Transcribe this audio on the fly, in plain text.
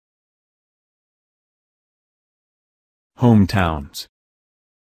Hometowns.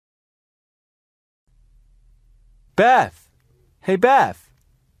 Beth! Hey, Beth!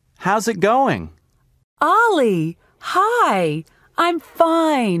 How's it going? Ollie! Hi! I'm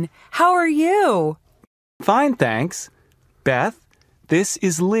fine. How are you? Fine, thanks. Beth, this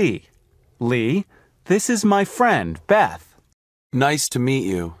is Lee. Lee, this is my friend, Beth. Nice to meet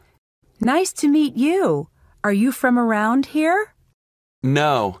you. Nice to meet you. Are you from around here?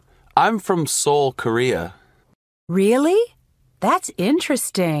 No, I'm from Seoul, Korea. Really? That's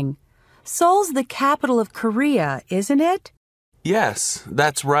interesting. Seoul's the capital of Korea, isn't it? Yes,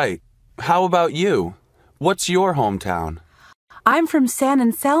 that's right. How about you? What's your hometown? I'm from San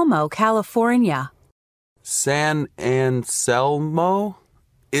Anselmo, California. San Anselmo?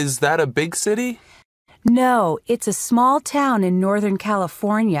 Is that a big city? No, it's a small town in Northern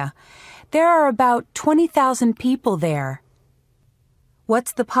California. There are about 20,000 people there.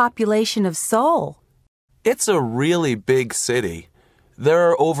 What's the population of Seoul? It's a really big city. There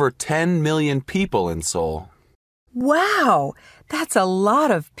are over 10 million people in Seoul. Wow, that's a lot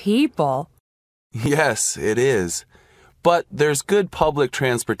of people. Yes, it is. But there's good public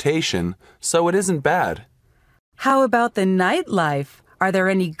transportation, so it isn't bad. How about the nightlife? Are there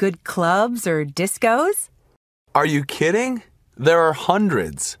any good clubs or discos? Are you kidding? There are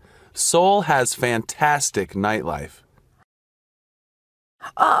hundreds. Seoul has fantastic nightlife.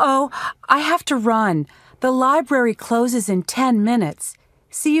 Uh-oh, I have to run. The library closes in 10 minutes.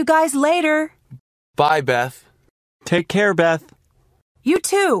 See you guys later. Bye, Beth. Take care, Beth. You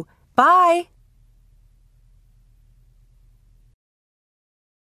too. Bye.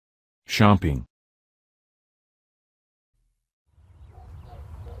 Shopping.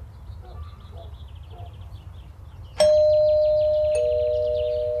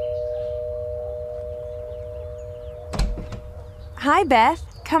 Hi, Beth.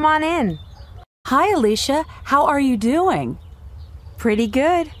 Come on in. Hi, Alicia. How are you doing? Pretty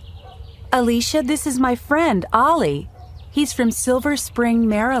good. Alicia, this is my friend, Ollie. He's from Silver Spring,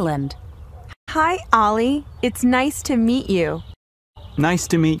 Maryland. Hi, Ollie. It's nice to meet you. Nice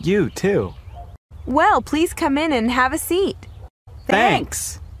to meet you, too. Well, please come in and have a seat.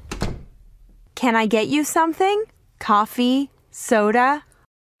 Thanks. Can I get you something? Coffee? Soda?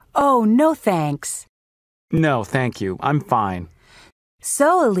 Oh, no thanks. No, thank you. I'm fine.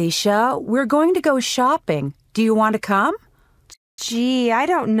 So, Alicia, we're going to go shopping. Do you want to come? Gee, I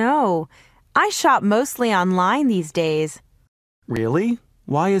don't know. I shop mostly online these days. Really?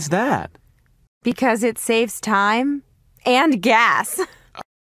 Why is that? Because it saves time and gas.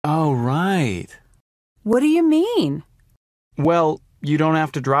 Oh, right. What do you mean? Well, you don't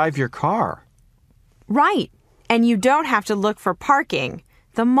have to drive your car. Right. And you don't have to look for parking.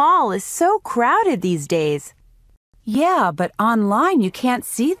 The mall is so crowded these days. Yeah, but online you can't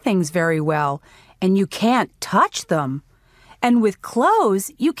see things very well, and you can't touch them. And with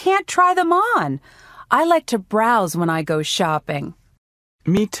clothes, you can't try them on. I like to browse when I go shopping.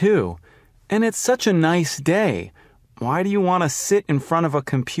 Me too. And it's such a nice day. Why do you want to sit in front of a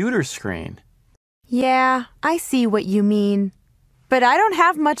computer screen? Yeah, I see what you mean. But I don't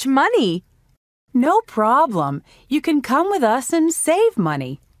have much money. No problem. You can come with us and save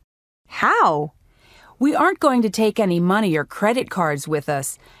money. How? We aren't going to take any money or credit cards with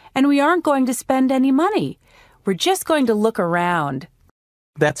us, and we aren't going to spend any money. We're just going to look around.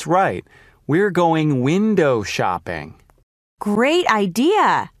 That's right. We're going window shopping. Great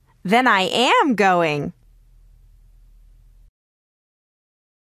idea. Then I am going.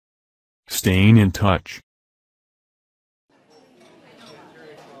 Staying in touch.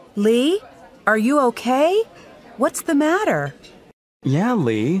 Lee, are you okay? What's the matter? Yeah,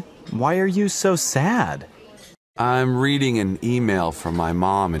 Lee. Why are you so sad? I'm reading an email from my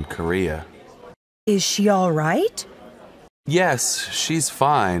mom in Korea. Is she all right? Yes, she's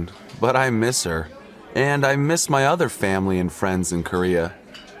fine, but I miss her. And I miss my other family and friends in Korea.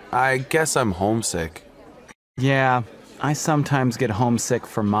 I guess I'm homesick. Yeah, I sometimes get homesick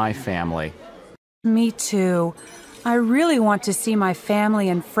for my family. Me too. I really want to see my family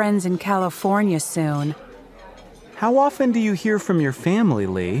and friends in California soon. How often do you hear from your family,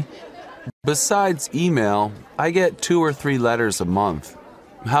 Lee? Besides email, I get 2 or 3 letters a month.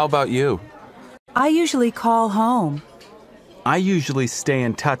 How about you? I usually call home. I usually stay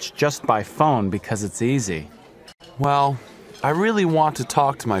in touch just by phone because it's easy. Well, I really want to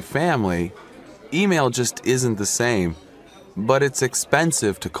talk to my family. Email just isn't the same, but it's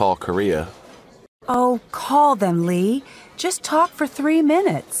expensive to call Korea. Oh, call them, Lee. Just talk for 3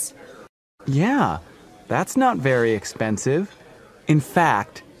 minutes. Yeah, that's not very expensive. In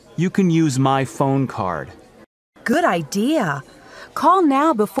fact, you can use my phone card. Good idea. Call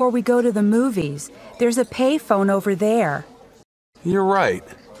now before we go to the movies. There's a payphone over there. You're right.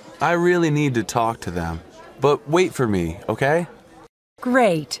 I really need to talk to them. But wait for me, okay?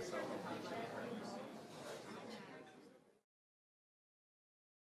 Great.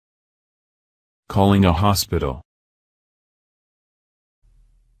 Calling a hospital.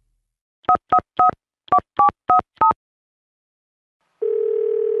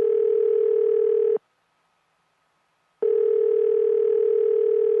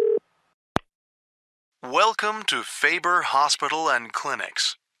 Welcome to Faber Hospital and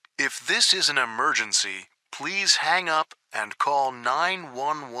Clinics. If this is an emergency, please hang up and call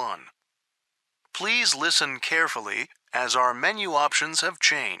 911. Please listen carefully as our menu options have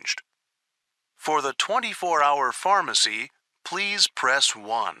changed. For the 24-hour pharmacy, please press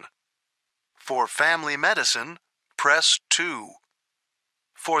 1. For family medicine, press 2.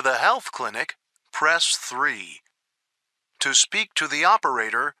 For the health clinic, press 3. To speak to the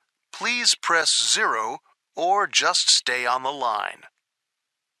operator, please press 0 or just stay on the line.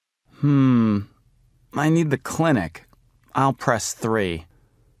 I need the clinic. I'll press 3.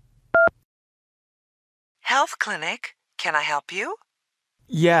 Health clinic, can I help you?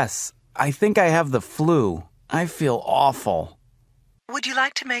 Yes, I think I have the flu. I feel awful. Would you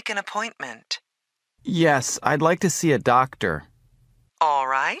like to make an appointment? Yes, I'd like to see a doctor. All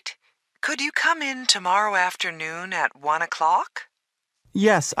right. Could you come in tomorrow afternoon at 1 o'clock?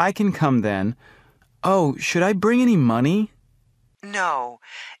 Yes, I can come then. Oh, should I bring any money? No,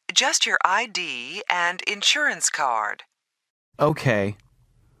 just your ID and insurance card. Okay.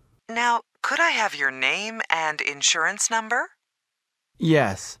 Now, could I have your name and insurance number?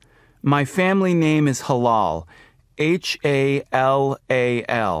 Yes. My family name is Halal. H-A-L-A-L.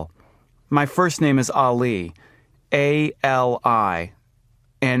 My first name is Ali. A-L-I.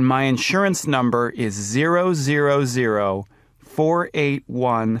 And my insurance number is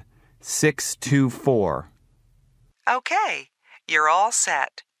 000-481-624. Okay, you're all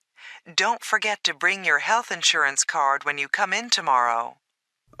set. Don't forget to bring your health insurance card when you come in tomorrow.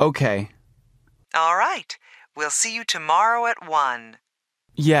 Okay. All right, we'll see you tomorrow at 1.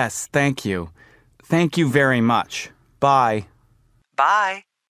 Yes, thank you. Thank you very much. Bye. Bye.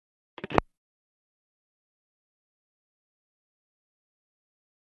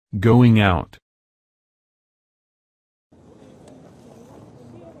 Going out.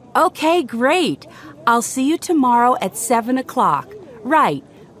 Okay, great. I'll see you tomorrow at 7 o'clock. Right.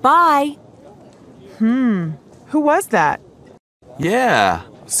 Bye. Who was that? Yeah,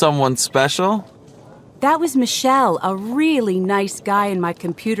 someone special? That was Michelle, a really nice guy in my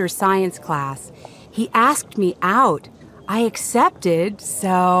computer science class. He asked me out. I accepted,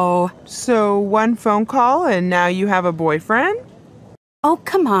 so... So one phone call and now you have a boyfriend? Oh,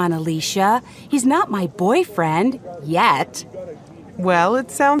 come on, Alicia. He's not my boyfriend. Yet. Well,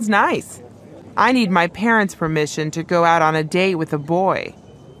 it sounds nice. I need my parents' permission to go out on a date with a boy.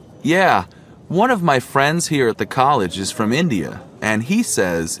 Yeah, one of my friends here at the college is from India, and he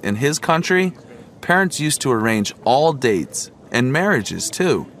says in his country, parents used to arrange all dates and marriages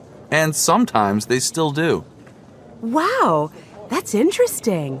too, and sometimes they still do. Wow, that's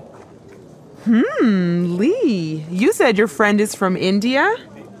interesting. Lee, you said your friend is from India?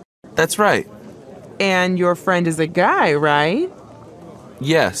 That's right. And your friend is a guy, right?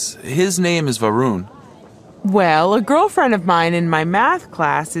 Yes, his name is Varun. Well, a girlfriend of mine in my math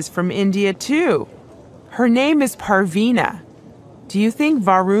class is from India too. Her name is Parveena. Do you think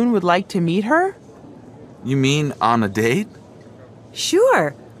Varun would like to meet her? You mean on a date?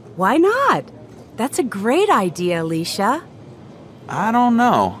 Sure, why not? That's a great idea, Alicia. I don't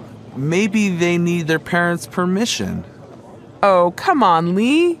know. Maybe they need their parents' permission. Oh, come on,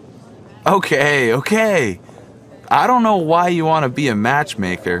 Lee. Okay. I don't know why you want to be a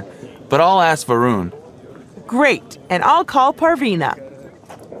matchmaker, but I'll ask Varun. Great, and I'll call Parveena.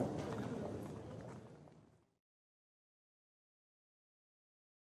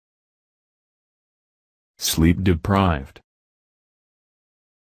 Sleep deprived.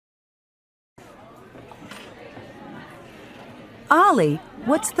 Ollie,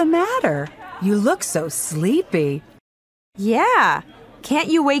 what's the matter? You look so sleepy. Yeah. Can't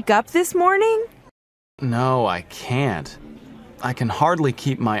you wake up this morning? No, I can't. I can hardly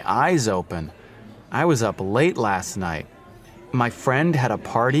keep my eyes open. I was up late last night. My friend had a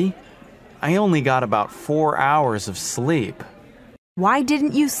party. I only got about 4 hours of sleep. Why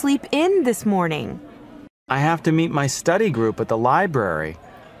didn't you sleep in this morning? I have to meet my study group at the library.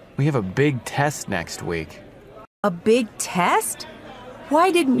 We have a big test next week. A big test? Why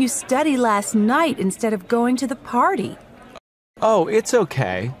didn't you study last night instead of going to the party? Oh, it's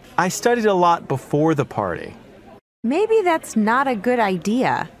okay. I studied a lot before the party. Maybe that's not a good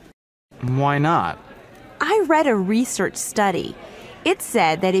idea. Why not? I read a research study. It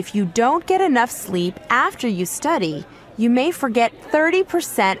said that if you don't get enough sleep after you study, you may forget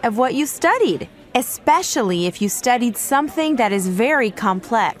 30% of what you studied, especially if you studied something that is very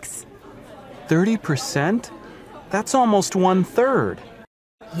complex. 30%? That's almost 1/3.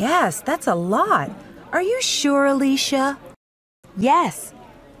 Yes, that's a lot. Are you sure, Alicia? Yes,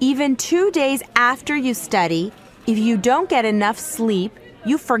 even 2 days after you study, if you don't get enough sleep,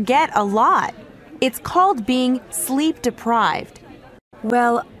 you forget a lot. It's called being sleep deprived.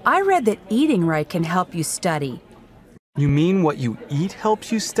 Well, I read that eating right can help you study. You mean what you eat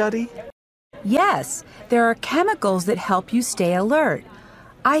helps you study? Yes, there are chemicals that help you stay alert.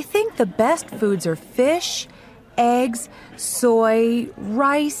 I think the best foods are fish, eggs, soy,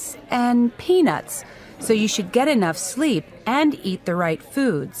 rice, and peanuts. So you should get enough sleep and eat the right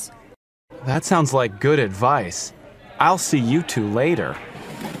foods. That sounds like good advice. I'll see you two later.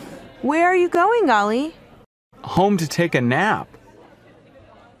 Where are you going, Ollie? Home to take a nap.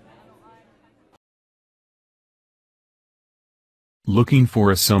 Looking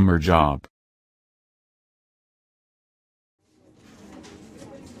for a summer job.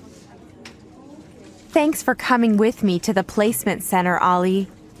 Thanks for coming with me to the placement center, Ollie.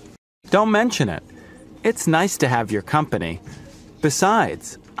 Don't mention it. It's nice to have your company.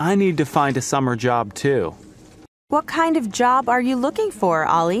 Besides, I need to find a summer job too. What kind of job are you looking for,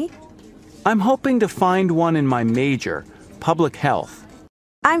 Ollie? I'm hoping to find one in my major, public health.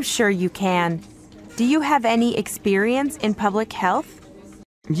 I'm sure you can. Do you have any experience in public health?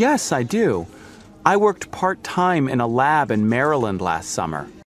 Yes, I do. I worked part-time in a lab in Maryland last summer.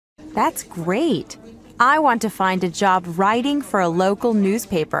 That's great. I want to find a job writing for a local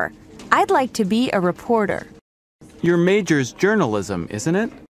newspaper. I'd like to be a reporter. Your major's journalism, isn't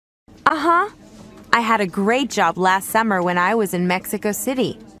it? Uh-huh. I had a great job last summer when I was in Mexico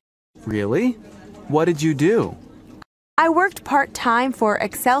City. Really? What did you do? I worked part-time for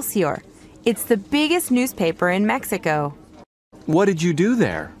Excelsior. It's the biggest newspaper in Mexico. What did you do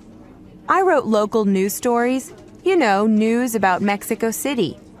there? I wrote local news stories, news about Mexico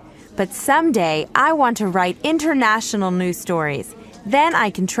City. But someday I want to write international news stories. Then I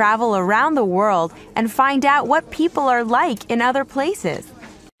can travel around the world and find out what people are like in other places.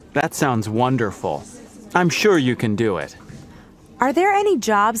 That sounds wonderful. I'm sure you can do it. Are there any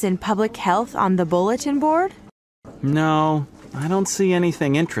jobs in public health on the bulletin board? No, I don't see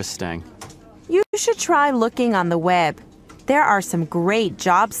anything interesting. You should try looking on the web. There are some great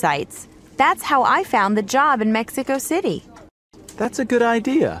job sites. That's how I found the job in Mexico City. That's a good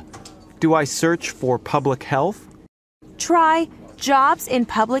idea. Do I search for public health? Try jobs in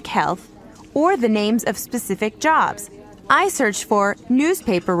public health or the names of specific jobs. I searched for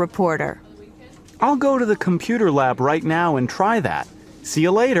newspaper reporter. I'll go to the computer lab right now and try that. See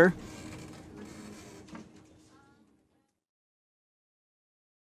you later.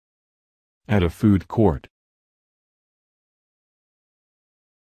 At a food court.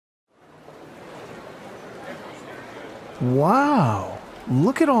 Wow!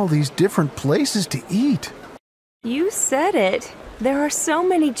 Look at all these different places to eat. You said it. There are so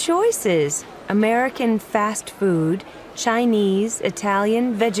many choices. American fast food, Chinese,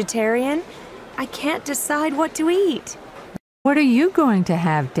 Italian, vegetarian. I can't decide what to eat. What are you going to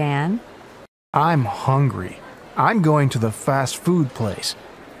have, Dan? I'm hungry. I'm going to the fast food place.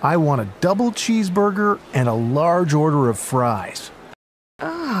 I want a double cheeseburger and a large order of fries.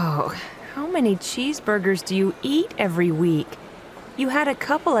 Oh, how many cheeseburgers do you eat every week? You had a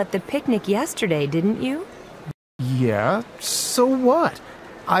couple at the picnic yesterday, didn't you? Yeah, so what?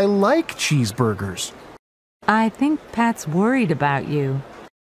 I like cheeseburgers. I think Pat's worried about you.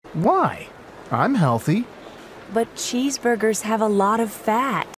 Why? I'm healthy. But cheeseburgers have a lot of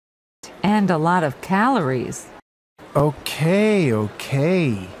fat. And a lot of calories. Okay.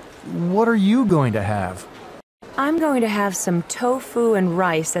 What are you going to have? I'm going to have some tofu and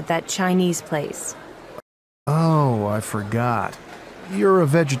rice at that Chinese place. Oh, I forgot. You're a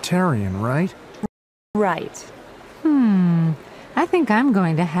vegetarian, right? Right. I think I'm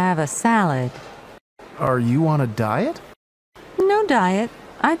going to have a salad. Are you on a diet? No diet.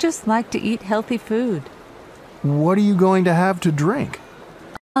 I just like to eat healthy food. What are you going to have to drink?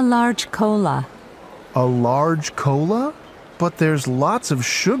 A large cola. A large cola? But there's lots of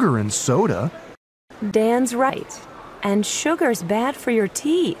sugar in soda. Dan's right. And sugar's bad for your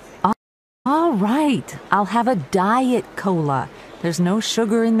teeth. All right. I'll have a diet cola. There's no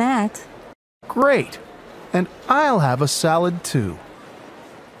sugar in that. Great. And I'll have a salad too.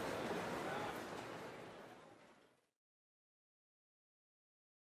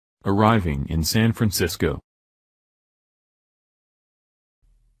 Arriving in San Francisco.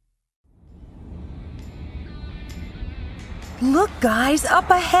 Look, guys,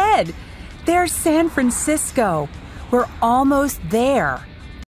 up ahead. There's San Francisco. We're almost there.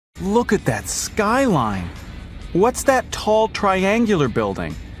 Look at that skyline. What's that tall triangular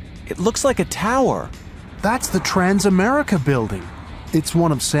building? It looks like a tower. That's the Transamerica Building. It's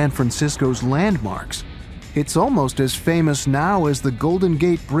one of San Francisco's landmarks. It's almost as famous now as the Golden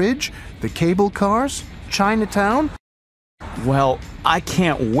Gate Bridge, the cable cars, Chinatown. Well, I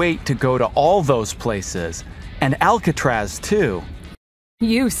can't wait to go to all those places. And Alcatraz, too.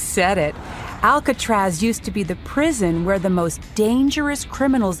 You said it. Alcatraz used to be the prison where the most dangerous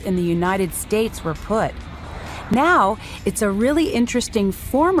criminals in the United States were put. Now, it's a really interesting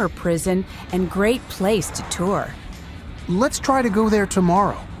former prison and great place to tour. Let's try to go there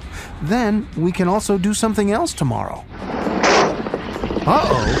tomorrow. Then we can also do something else tomorrow.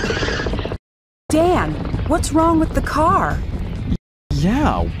 Uh-oh. Dan, what's wrong with the car?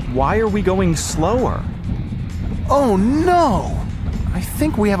 Yeah, why are we going slower? Oh no! I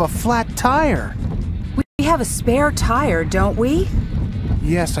think we have a flat tire. We have a spare tire, don't we?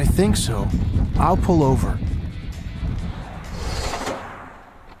 Yes, I think so. I'll pull over.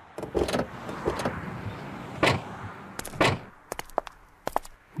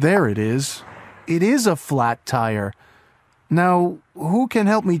 There it is. It is a flat tire. Now, who can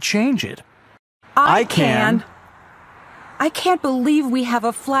help me change it? I can. I can't believe we have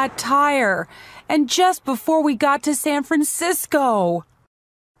a flat tire. And just before we got to San Francisco.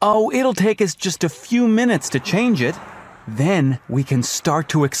 Oh, it'll take us just a few minutes to change it. Then we can start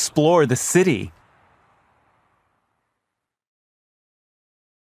to explore the city.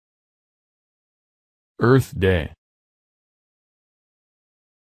 Earth Day.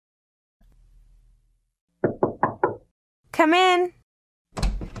 Come in.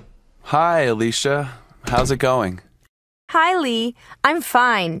 Hi, Alicia. How's it going? Hi, Lee. I'm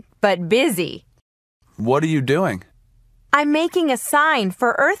fine, but busy. What are you doing? I'm making a sign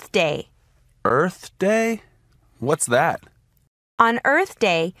for Earth Day. Earth Day? What's that? On Earth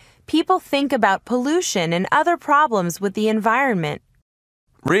Day, people think about pollution and other problems with the environment.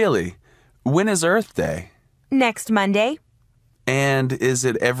 Really? When is Earth Day? Next Monday. And is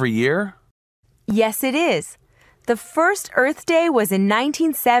it every year? Yes, it is. The first Earth Day was in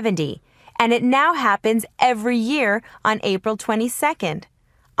 1970, and it now happens every year on April 22nd.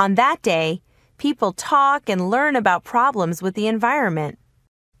 On that day, people talk and learn about problems with the environment.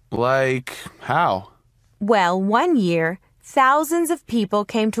 Like how? Well, one year, thousands of people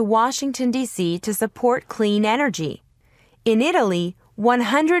came to Washington, D.C. to support clean energy. In Italy,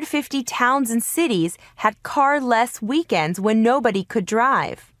 150 towns and cities had car-less weekends when nobody could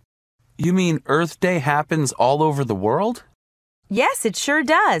drive. You mean Earth Day happens all over the world? Yes, it sure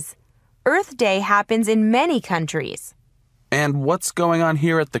does. Earth Day happens in many countries. And what's going on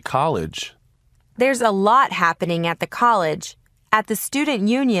here at the college? There's a lot happening at the college. At the student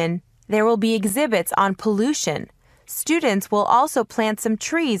union, there will be exhibits on pollution. Students will also plant some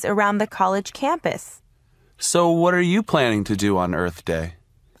trees around the college campus. So what are you planning to do on Earth Day?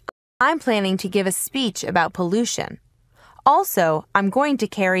 I'm planning to give a speech about pollution. Also, I'm going to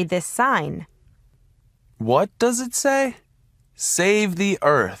carry this sign. What does it say? Save the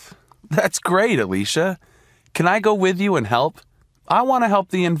Earth. That's great, Alicia. Can I go with you and help? I want to help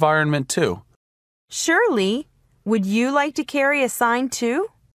the environment too. Surely. Would you like to carry a sign too?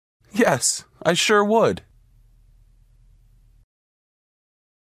 Yes, I sure would.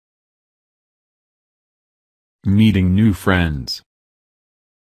 Meeting new friends.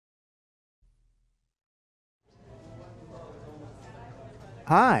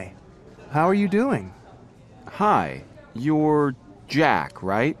 Hi. How are you doing? Hi, you're Jack,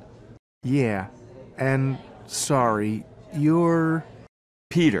 right? Yeah. And sorry, you're...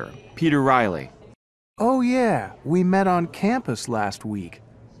 Peter Riley. Oh yeah, we met on campus last week.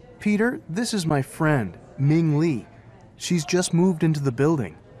 Peter, this is my friend, Ming Lee. She's just moved into the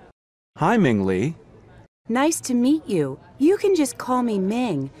building. Hi, Ming Lee. Nice to meet you. You can just call me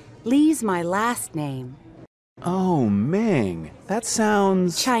Ming. Lee's my last name. Oh, Ming. That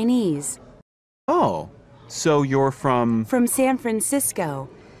sounds... Chinese. Oh, so you're from... From San Francisco.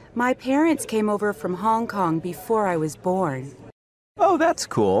 My parents came over from Hong Kong before I was born. Oh, that's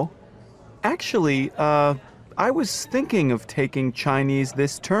cool. Actually, I was thinking of taking Chinese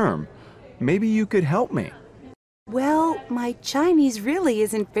this term. Maybe you could help me. Well, my Chinese really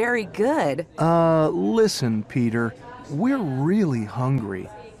isn't very good. Listen, Peter. We're really hungry.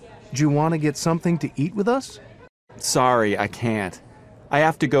 Do you want to get something to eat with us? Sorry, I can't. I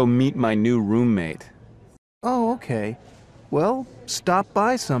have to go meet my new roommate. Oh, okay. Well, stop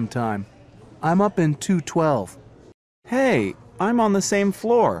by sometime. I'm up in 212. Hey, I'm on the same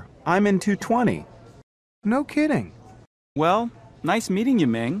floor. I'm in 220. No kidding. Well, nice meeting you,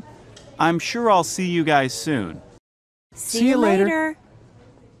 Ming. I'm sure I'll see you guys soon. See you later.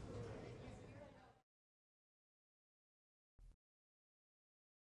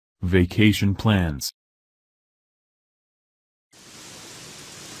 Vacation plans.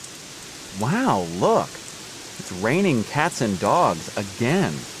 Wow, look. It's raining cats and dogs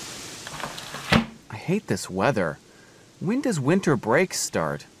again. I hate this weather. When does winter break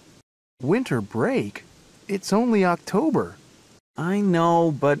start? Winter break? It's only October. I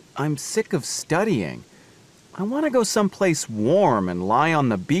know, but I'm sick of studying. I want to go someplace warm and lie on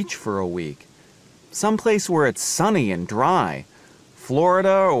the beach for a week. Someplace where it's sunny and dry.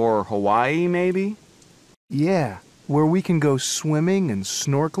 Florida or Hawaii, maybe? Yeah, where we can go swimming and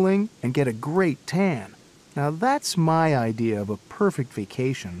snorkeling and get a great tan. Now that's my idea of a perfect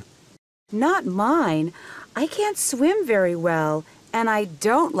vacation. Not mine. I can't swim very well, and I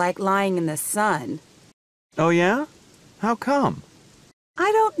don't like lying in the sun. Oh, yeah? How come? I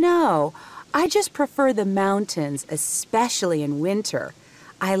don't know. I just prefer the mountains, especially in winter.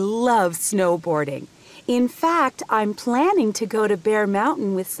 I love snowboarding. In fact, I'm planning to go to Bear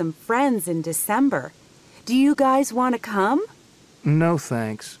Mountain with some friends in December. Do you guys want to come? No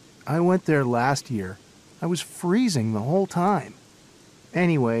thanks. I went there last year. I was freezing the whole time.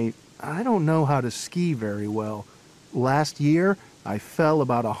 Anyway, I don't know how to ski very well. Last year, I fell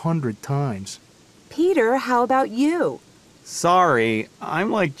about 100 times. Peter, how about you? Sorry,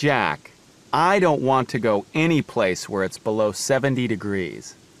 I'm like Jack. I don't want to go any place where it's below 70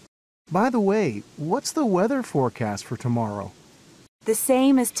 degrees. By the way, what's the weather forecast for tomorrow? The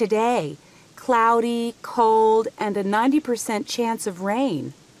same as today. Cloudy, cold, and a 90% chance of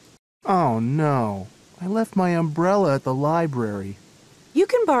rain. Oh no, I left my umbrella at the library. You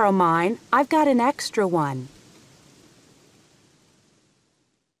can borrow mine. I've got an extra one.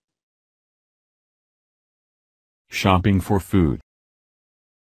 Shopping for food.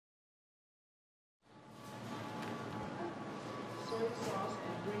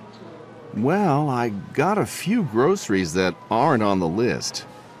 Well, I got a few groceries that aren't on the list.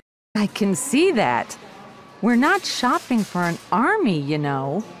 I can see that. We're not shopping for an army, you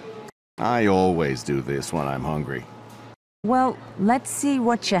know. I always do this when I'm hungry. Well, let's see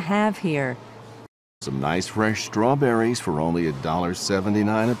what you have here. Some nice fresh strawberries for only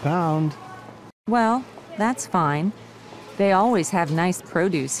 $1.79 a pound. Well, that's fine. They always have nice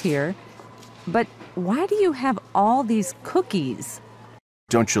produce here. But why do you have all these cookies?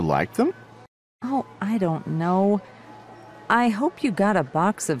 Don't you like them? Oh, I don't know. I hope you got a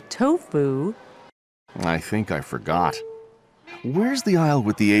box of tofu. I think I forgot. Where's the aisle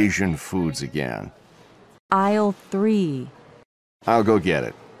with the Asian foods again? Aisle 3. I'll go get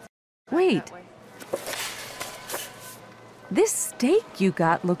it. Wait. This steak you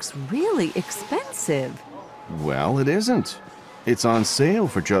got looks really expensive. Well, it isn't. It's on sale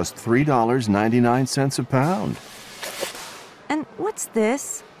for just $3.99 a pound. And what's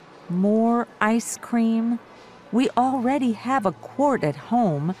this? More ice cream? We already have a quart at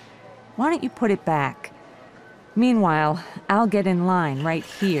home. Why don't you put it back? Meanwhile, I'll get in line right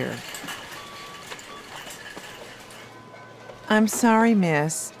here. I'm sorry,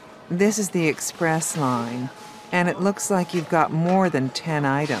 miss. This is the express line, and it looks like you've got more than 10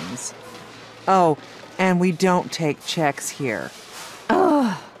 items. Oh, and we don't take checks here.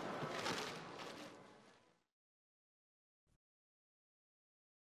 Ugh.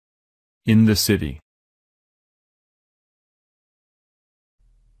 In the city.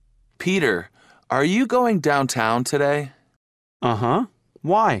 Peter, are you going downtown today? Uh-huh.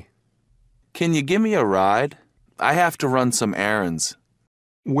 Why? Can you give me a ride? I have to run some errands.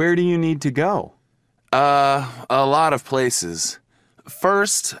 Where do you need to go? A lot of places.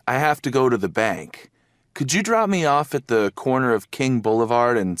 First, I have to go to the bank. Could you drop me off at the corner of King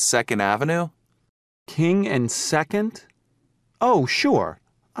Boulevard and 2nd Avenue? King and 2nd? Oh, sure.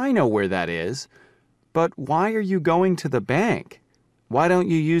 I know where that is. But why are you going to the bank? Why don't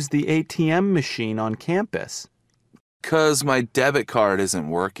you use the ATM machine on campus? 'Cause my debit card isn't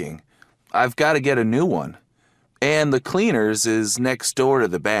working. I've got to get a new one. And the cleaners is next door to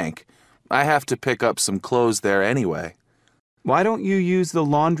the bank. I have to pick up some clothes there anyway. Why don't you use the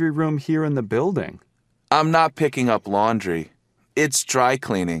laundry room here in the building? I'm not picking up laundry. It's dry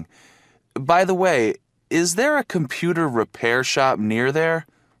cleaning. By the way, is there a computer repair shop near there?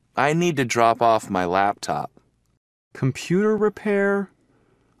 I need to drop off my laptop. Computer repair?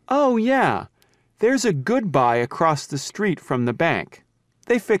 Oh, yeah. There's a Goodbye across the street from the bank.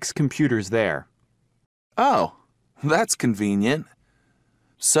 They fix computers there. Oh, that's convenient.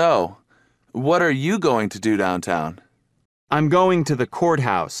 So, what are you going to do downtown? I'm going to the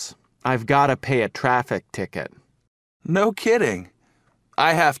courthouse. I've got to pay a traffic ticket. No kidding.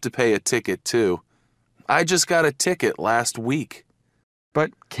 I have to pay a ticket too. I just got a ticket last week.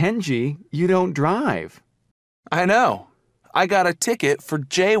 But Kenji, you don't drive. I know. I got a ticket for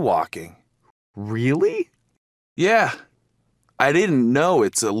jaywalking. Really? Yeah. I didn't know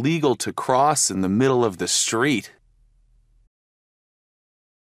it's illegal to cross in the middle of the street.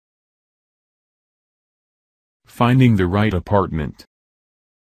 Finding the right apartment.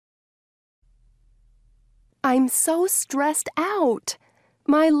 I'm so stressed out.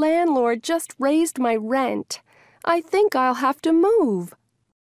 My landlord just raised my rent. I think I'll have to move.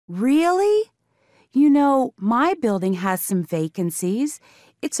 Really? You know, my building has some vacancies.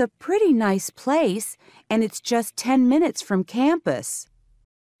 It's a pretty nice place, and it's just 10 minutes from campus.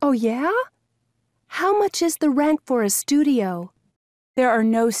 Oh, yeah? How much is the rent for a studio? There are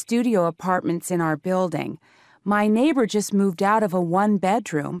no studio apartments in our building. My neighbor just moved out of a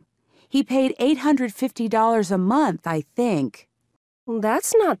one-bedroom. He paid $850 a month, I think.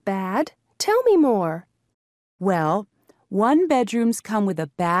 That's not bad. Tell me more. Well, one-bedrooms come with a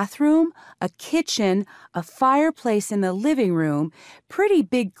bathroom, a kitchen, a fireplace in the living room, pretty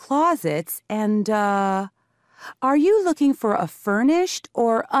big closets, and, Are you looking for a furnished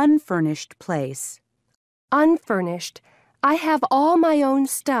or unfurnished place? Unfurnished. I have all my own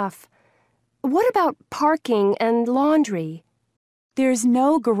stuff. What about parking and laundry? There's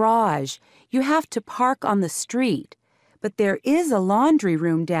no garage. You have to park on the street. But there is a laundry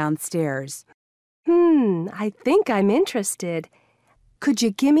room downstairs. I think I'm interested. Could you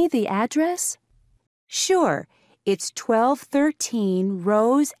give me the address? Sure. It's 1213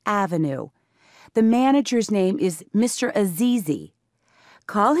 Rose Avenue. The manager's name is Mr. Azizi.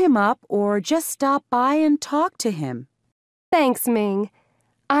 Call him up or just stop by and talk to him. Thanks, Ming.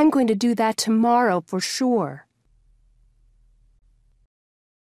 I'm going to do that tomorrow for sure.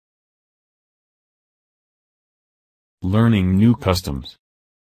 Learning new customs.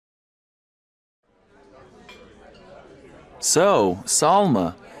 So,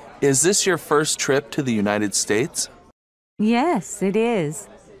 Salma, is this your first trip to the United States? Yes, it is.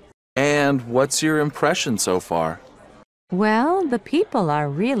 And what's your impression so far? Well, the people are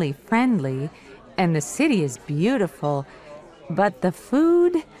really friendly, and the city is beautiful. But the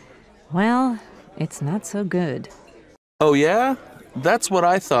food, well, it's not so good. Oh yeah? That's what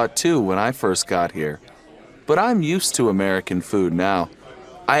I thought too when I first got here. But I'm used to American food now.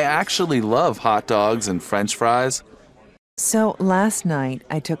 I actually love hot dogs and French fries. So last night,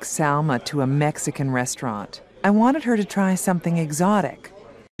 I took Salma to a Mexican restaurant. I wanted her to try something exotic.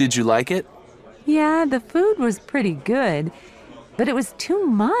 Did you like it? Yeah, the food was pretty good, but it was too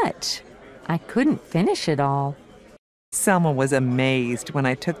much. I couldn't finish it all. Selma was amazed when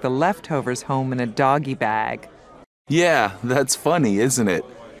I took the leftovers home in a doggy bag. Yeah, that's funny, isn't it?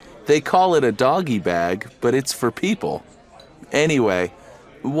 They call it a doggy bag, but it's for people. Anyway,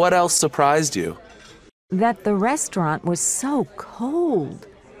 what else surprised you? That the restaurant was so cold.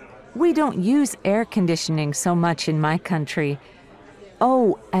 We don't use air conditioning so much in my country.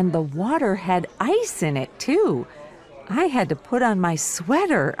 Oh, and the water had ice in it, too. I had to put on my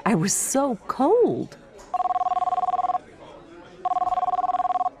sweater. I was so cold.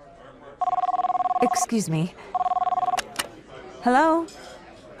 Excuse me. Hello?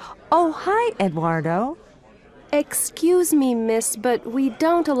 Oh, hi, Eduardo. Excuse me, miss, but we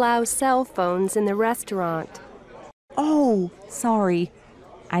don't allow cell phones in the restaurant. Oh, sorry.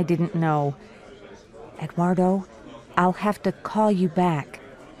 I didn't know. Eduardo, I'll have to call you back.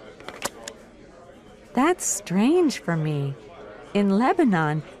 That's strange for me. In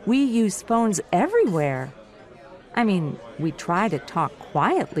Lebanon, we use phones everywhere. I mean, we try to talk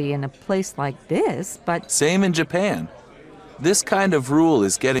quietly in a place like this, but... Same in Japan. This kind of rule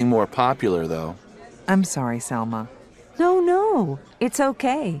is getting more popular, though. I'm sorry, Selma. No, it's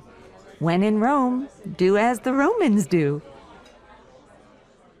okay. When in Rome, do as the Romans do.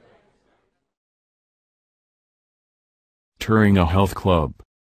 Touring a health club.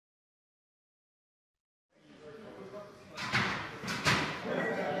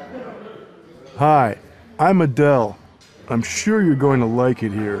 Hi, I'm Adele. I'm sure you're going to like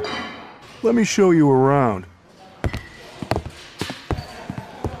it here. Let me show you around.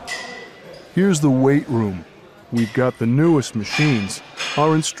 Here's the weight room. We've got the newest machines.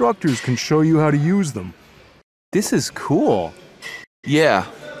 Our instructors can show you how to use them. This is cool. Yeah,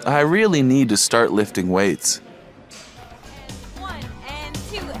 I really need to start lifting weights. 1 and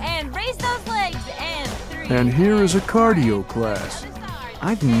 2 and raise those legs and 3. And here is a cardio class.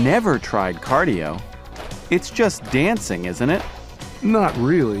 I've never tried cardio. It's just dancing, isn't it? Not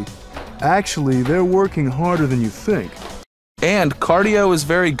really. Actually, they're working harder than you think. And cardio is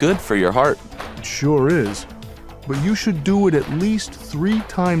very good for your heart. It sure is. but you should do it at least 3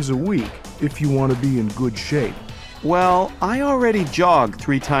 times a week if you want to be in good shape. Well, I already jog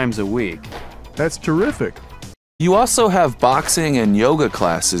 3 times a week. That's terrific. You also have boxing and yoga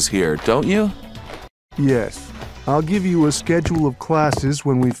classes here, don't you? Yes. I'll give you a schedule of classes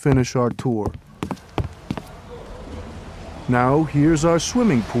when we finish our tour. Now, here's our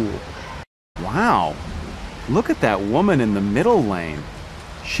swimming pool. Wow. Look at that woman in the middle lane.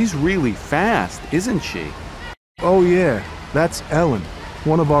 She's really fast, isn't she? Oh yeah, that's Ellen,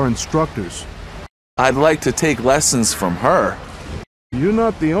 one of our instructors. I'd like to take lessons from her. You're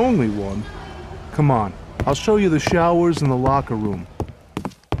not the only one. Come on, I'll show you the showers and the locker room.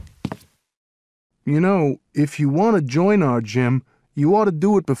 You know, if you want to join our gym, you ought to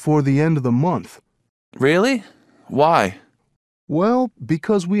do it before the end of the month. Really? Why? Well,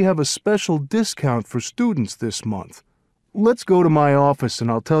 because we have a special discount for students this month. Let's go to my office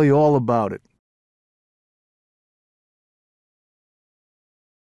and I'll tell you all about it.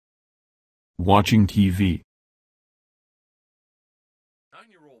 Watching TV.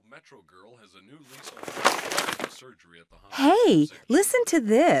 9-year-old Metro girl has a new lease on surgery at the Hey, listen to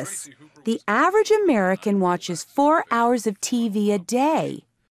this. The average American watches 4 hours of TV a day.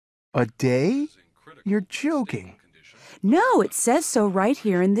 A day? You're joking. No, it says so right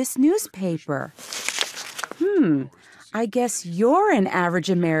here in this newspaper. I guess you're an average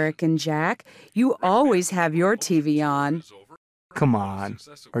American, Jack. You always have your TV on. Come on.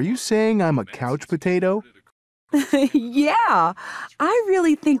 Are you saying I'm a couch potato? Yeah, I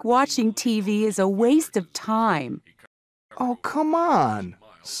really think watching TV is a waste of time. Oh, come on.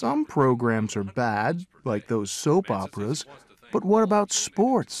 Some programs are bad, like those soap operas, but what about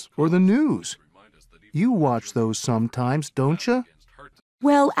sports or the news? You watch those sometimes, don't you?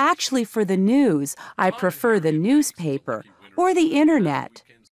 Well, actually, for the news, I prefer the newspaper or the internet.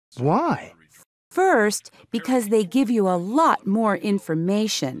 Why? First, because they give you a lot more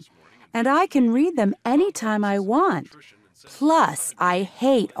information, and I can read them anytime I want. Plus, I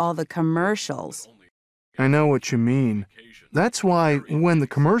hate all the commercials. I know what you mean. That's why, when the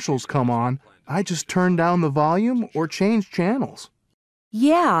commercials come on, I just turn down the volume or change channels.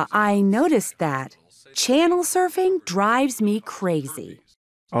 Yeah, I noticed that. Channel surfing drives me crazy.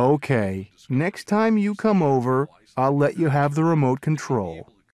 Okay, next time you come over, I'll let you have the remote control.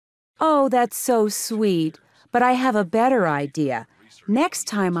 Oh, that's so sweet. But I have a better idea. Next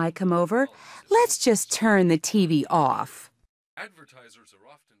time I come over, let's just turn the TV off. Advertisers are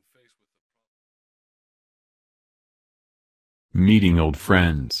often faced with Meeting old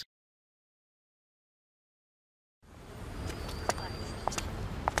friends.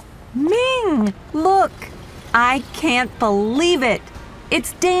 Ming, look! I can't believe it!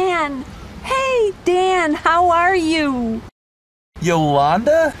 It's Dan! Hey, Dan, how are you?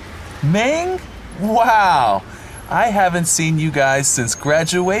 Yolanda? Ming? Wow! I haven't seen you guys since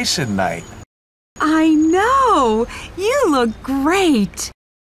graduation night. I know! You look great!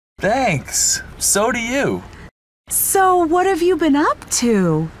 Thanks. So do you. So, what have you been up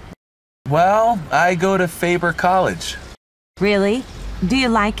to? Well, I go to Faber College. Really? Do you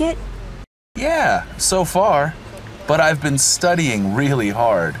like it? Yeah, so far. But I've been studying really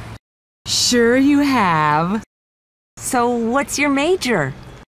hard. Sure you have. So, what's your major?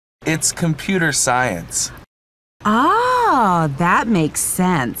 It's computer science. Ah, that makes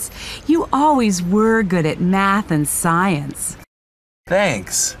sense. You always were good at math and science.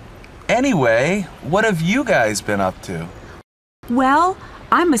 Thanks. Anyway, what have you guys been up to? Well,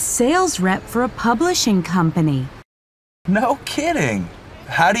 I'm a sales rep for a publishing company. No kidding.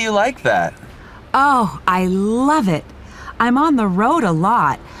 How do you like that? Oh, I love it. I'm on the road a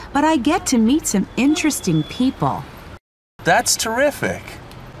lot, but I get to meet some interesting people. That's terrific.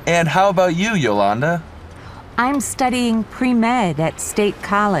 And how about you, Yolanda? I'm studying pre-med at State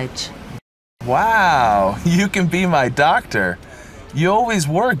College. Wow, you can be my doctor. You always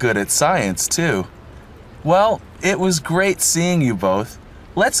were good at science, too. Well, it was great seeing you both.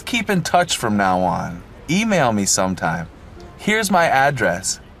 Let's keep in touch from now on. Email me sometime. Here's my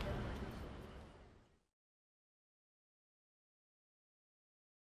address.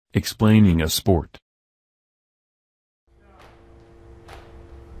 Explaining a sport.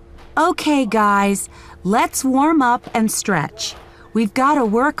 Okay, guys, let's warm up and stretch. We've got to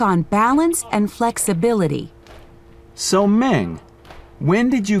work on balance and flexibility. So, Ming, when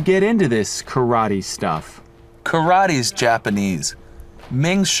did you get into this karate stuff? Karate's Japanese.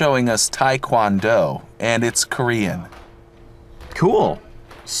 Ming's showing us Taekwondo, and it's Korean. Cool.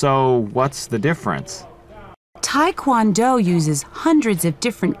 So, what's the difference? Taekwondo uses hundreds of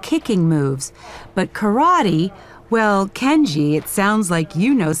different kicking moves, but karate, well, Kenji, it sounds like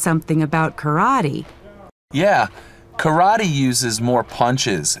you know something about karate. Yeah, karate uses more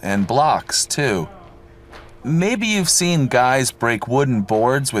punches and blocks, too. Maybe you've seen guys break wooden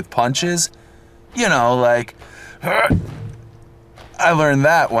boards with punches? You know, like, I learned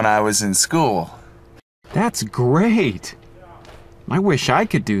that when I was in school. That's great. I wish I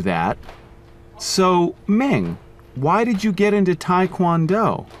could do that. So, Ming, why did you get into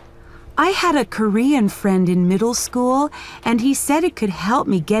Taekwondo? I had a Korean friend in middle school, and he said it could help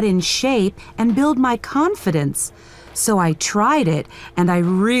me get in shape and build my confidence. So I tried it, and I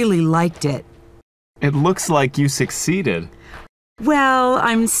really liked it. It looks like you succeeded. Well,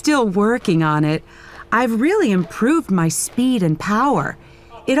 I'm still working on it. I've really improved my speed and power.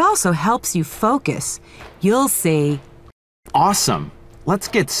 It also helps you focus. You'll see. Awesome. Let's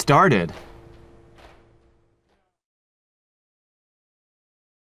get started.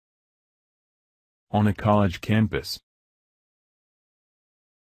 On a college campus.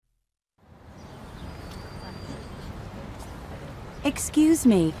 Excuse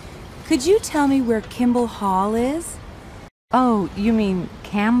me, could you tell me where Kimball Hall is? Oh, you mean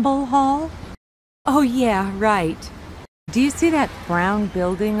Campbell Hall? Oh, yeah, right. Do you see that brown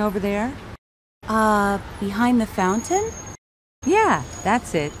building over there? Behind the fountain? Yeah,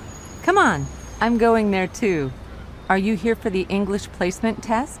 that's it. Come on, I'm going there too. Are you here for the English placement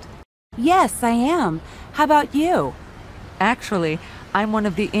test? Yes, I am. How about you? Actually, I'm one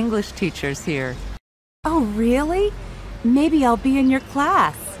of the English teachers here. Oh, really? Maybe I'll be in your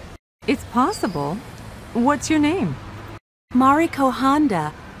class. It's possible. What's your name? Mariko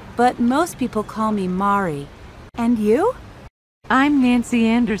Honda, but most people call me Mari. And you? I'm Nancy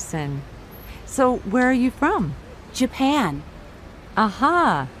Anderson. So, where are you from? Japan.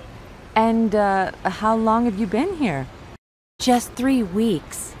 Aha. And how long have you been here? Just 3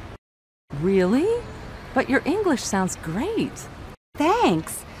 weeks. Really? But your English sounds great.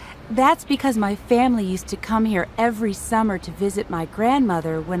 Thanks. That's because my family used to come here every summer to visit my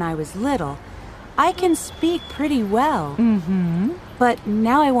grandmother when I was little. I can speak pretty well. Mm-hmm. But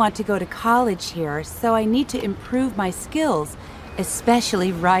now I want to go to college here, so I need to improve my skills,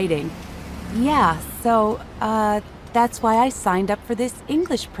 especially writing. Yeah, so, that's why I signed up for this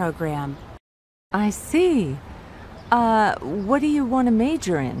English program. I see. What do you want to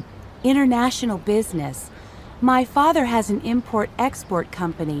major in? International business. My father has an import-export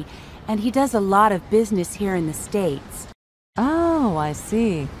company, and he does a lot of business here in the States. Oh, I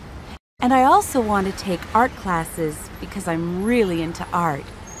see. And I also want to take art classes because I'm really into art.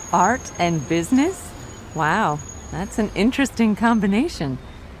 Art and business? Wow, that's an interesting combination.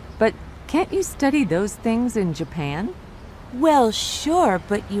 But can't you study those things in Japan? Well, sure,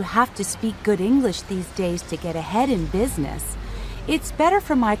 but you have to speak good English these days to get ahead in business. It's better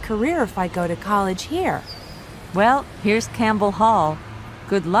for my career if I go to college here. Well, here's Campbell Hall.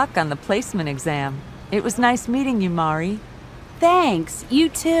 Good luck on the placement exam. It was nice meeting you, Mari. Thanks, you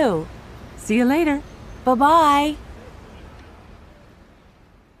too. See you later. Bye-bye.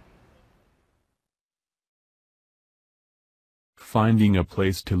 Finding a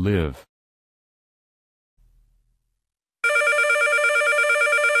place to live.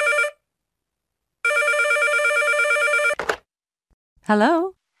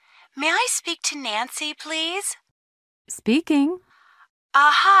 Hello? May I speak to Nancy, please? Speaking.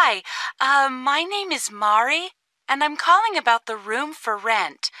 Hi. My name is Mari, and I'm calling about the room for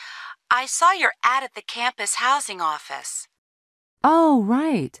rent. I saw your ad at the campus housing office. Oh,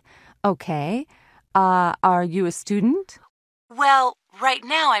 right. Okay. Are you a student? Well, right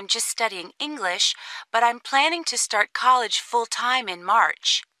now I'm just studying English, but I'm planning to start college full-time in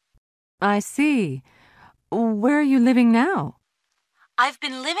March. I see. Where are you living now? I've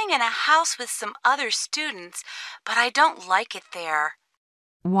been living in a house with some other students, but I don't like it there.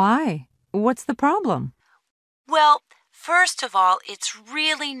 Why? What's the problem? Well, first of all, it's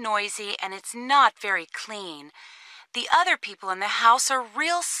really noisy and it's not very clean. The other people in the house are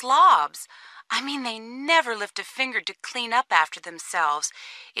real slobs. I mean, they never lift a finger to clean up after themselves.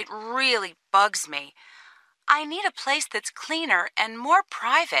 It really bugs me. I need a place that's cleaner and more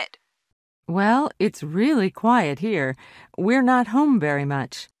private. Well, it's really quiet here. We're not home very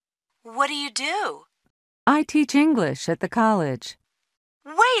much. What do you do? I teach English at the college.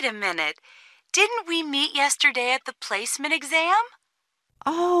 Wait a minute. Didn't we meet yesterday at the placement exam?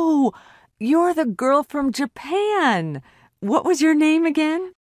 Oh, you're the girl from Japan. What was your name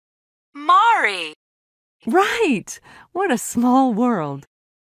again? Mari. Right. What a small world.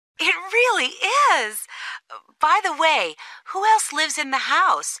 It really is. By the way, who else lives in the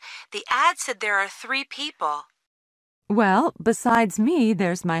house? The ad said there are 3 people. Well, besides me,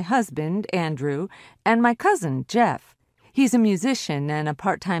 there's my husband, Andrew, and my cousin, Jeff. He's a musician and a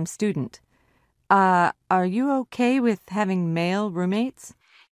part-time student. Are you okay with having male roommates?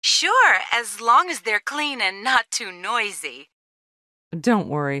 Sure, as long as they're clean and not too noisy. Don't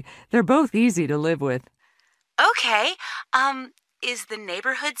worry, they're both easy to live with. Okay, is the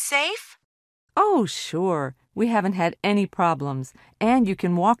neighborhood safe? Oh, sure. We haven't had any problems, and you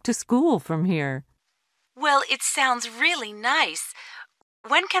can walk to school from here. Well, it sounds really nice.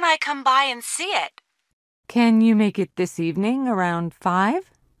 When can I come by and see it? Can you make it this evening around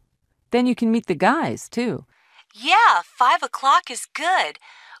 5? Then you can meet the guys, too. Yeah, 5 o'clock is good.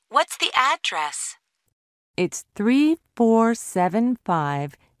 What's the address? It's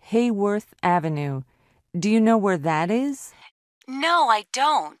 3475 Hayworth Avenue. Do you know where that is? No, I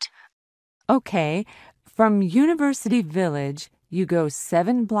don't. Okay, from University Village, you go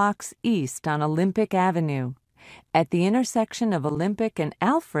 7 blocks east on Olympic Avenue. At the intersection of Olympic and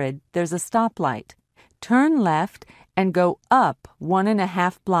Alfred, there's a stoplight. Turn left and go up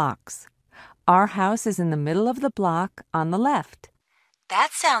 1.5 blocks. Our house is in the middle of the block on the left.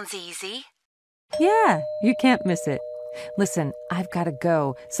 That sounds easy. Yeah, you can't miss it. Listen, I've got to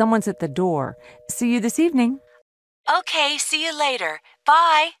go. Someone's at the door. See you this evening. Okay, see you later.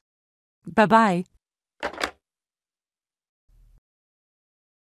 Bye. Bye-bye.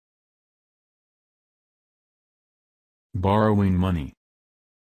 Borrowing money.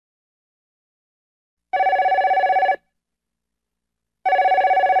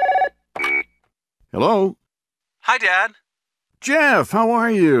 Hello? Hi, Dad. Jeff, how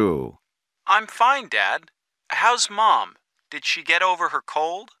are you? I'm fine, Dad. How's Mom? Did she get over her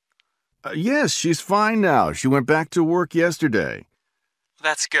cold? Yes, she's fine now. She went back to work yesterday.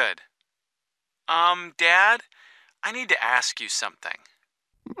 That's good. Dad, I need to ask you something.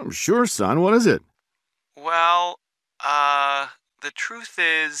 Sure, son. What is it? Well, the truth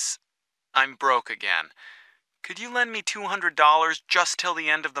is, I'm broke again. Could you lend me $200 just till the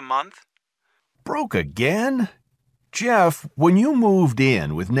end of the month? Broke again? Jeff, when you moved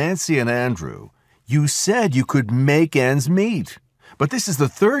in with Nancy and Andrew, you said you could make ends meet. But this is the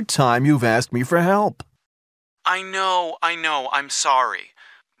 3rd time you've asked me for help. I know, I'm sorry.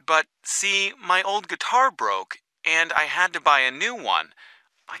 But see, my old guitar broke, and I had to buy a new one.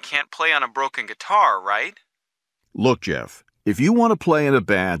 I can't play on a broken guitar, right? Look, Jeff, if you want to play in a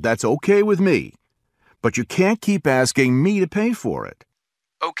band, that's okay with me. But you can't keep asking me to pay for it.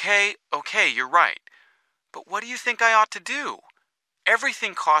 Okay, you're right. But what do you think I ought to do?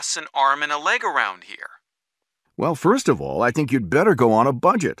 Everything costs an arm and a leg around here. Well, first of all, I think you'd better go on a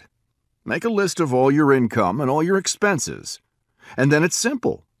budget. Make a list of all your income and all your expenses. And then it's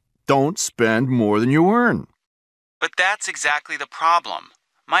simple. Don't spend more than you earn. But that's exactly the problem.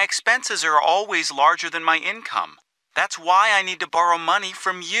 My expenses are always larger than my income. That's why I need to borrow money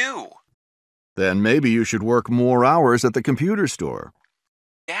from you. Then maybe you should work more hours at the computer store.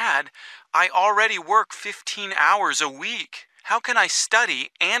 Dad, I already work 15 hours a week. How can I study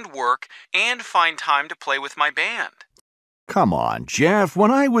and work and find time to play with my band? Come on, Jeff.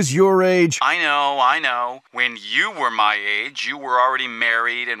 When I was your age... I know. When you were my age, you were already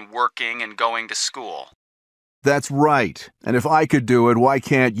married and working and going to school. That's right. And if I could do it, why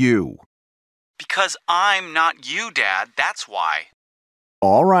can't you? Because I'm not you, Dad. That's why.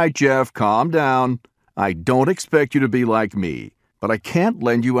 All right, Jeff, calm down. I don't expect you to be like me, but I can't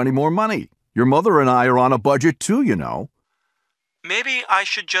lend you any more money. Your mother and I are on a budget too, you know. Maybe I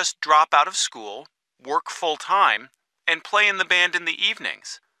should just drop out of school, work full-time, and play in the band in the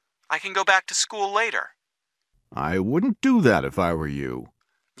evenings. I can go back to school later. I wouldn't do that if I were you.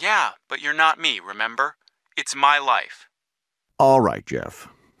 Yeah, but you're not me, remember? It's my life. All right, Jeff.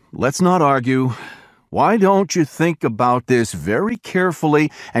 Let's not argue. Why don't you think about this very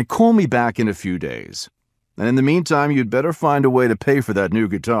carefully and call me back in a few days? And in the meantime, you'd better find a way to pay for that new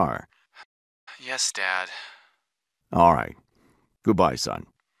guitar. Yes, Dad. All right. Goodbye, son.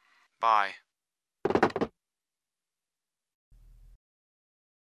 Bye.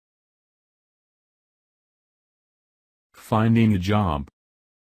 Finding a job.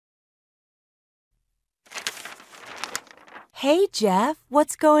 Hey, Jeff,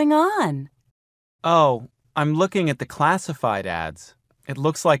 what's going on? Oh, I'm looking at the classified ads. It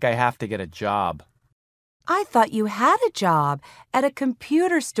looks like I have to get a job. I thought you had a job at a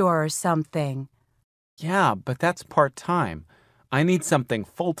computer store or something. Yeah, but that's part-time. I need something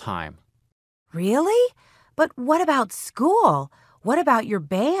full-time. Really? But what about school? What about your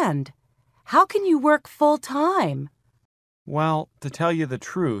band? How can you work full-time? Well, to tell you the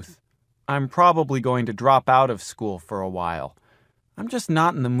truth, I'm probably going to drop out of school for a while. I'm just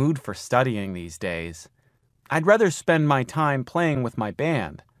not in the mood for studying these days. I'd rather spend my time playing with my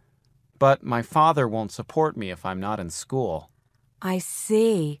band. But my father won't support me if I'm not in school. I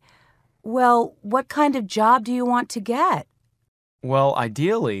see. Well, what kind of job do you want to get? Well,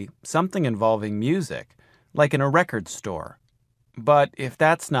 ideally, something involving music, like in a record store. But if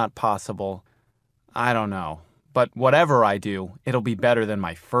that's not possible, I don't know. But whatever I do, it'll be better than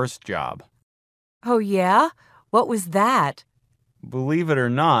my first job. Oh, yeah? What was that? Believe it or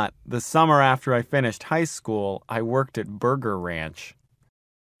not, the summer after I finished high school, I worked at Burger Ranch.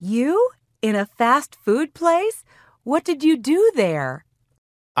 You? In a fast food place? What did you do there?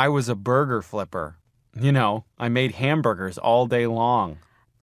 I was a burger flipper. You know, I made hamburgers all day long.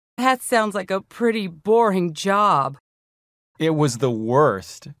 That sounds like a pretty boring job. It was the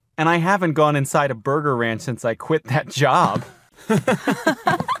worst. And I haven't gone inside a Burger Ranch since I quit that job.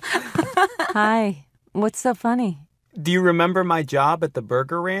 Hi. What's so funny? Do you remember my job at the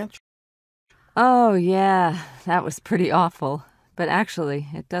Burger Ranch? Oh, yeah. That was pretty awful. But actually,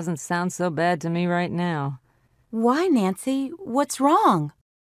 it doesn't sound so bad to me right now. Why, Nancy? What's wrong?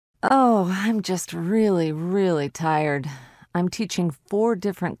 Oh, I'm just really tired. I'm teaching 4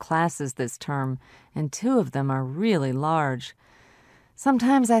 different classes this term, and 2 of them are really large.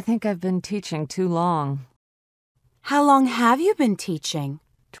 Sometimes I think I've been teaching too long. How long have you been teaching?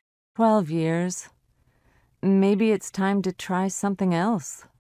 12 years. Maybe it's time to try something else.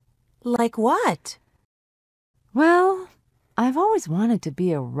 Like what? Well, I've always wanted to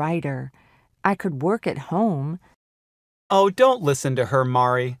be a writer. I could work at home. Oh, don't listen to her,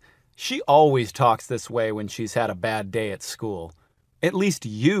 Mari. She always talks this way when she's had a bad day at school. At least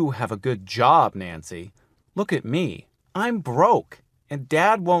you have a good job, Nancy. Look at me. I'm broke, and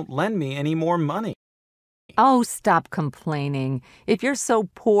Dad won't lend me any more money. Oh, stop complaining. If you're so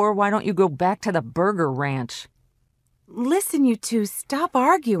poor, why don't you go back to the Burger Ranch? Listen, you two, stop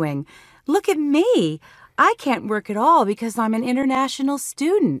arguing. Look at me. I can't work at all because I'm an international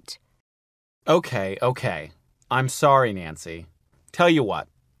student. Okay. I'm sorry, Nancy. Tell you what,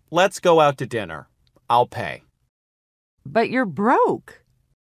 let's go out to dinner. I'll pay. But you're broke.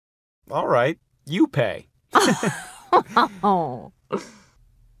 All right, you pay. Oh.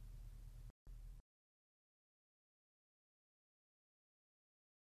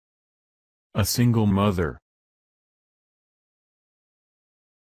 A single mother.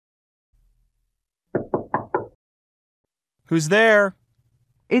 Who's there?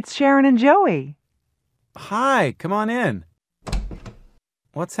 It's Sharon and Joey. Hi, come on in.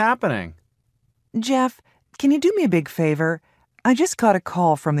 What's happening? Jeff, can you do me a big favor? I just got a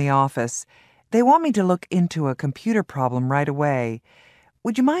call from the office. They want me to look into a computer problem right away.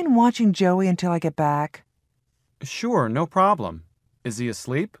 Would you mind watching Joey until I get back? Sure, no problem. Is he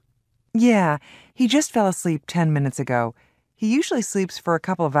asleep? Yeah, he just fell asleep 10 minutes ago. He usually sleeps for a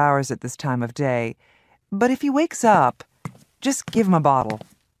couple of hours at this time of day. But if he wakes up, just give him a bottle.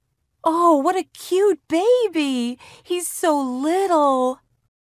 Oh, what a cute baby. He's so little.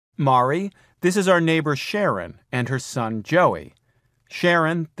 Mari, this is our neighbor Sharon and her son Joey.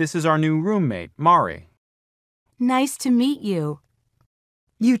 Sharon, this is our new roommate, Mari. Nice to meet you.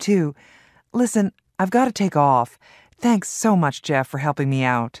 You too. Listen, I've got to take off. Thanks so much, Jeff, for helping me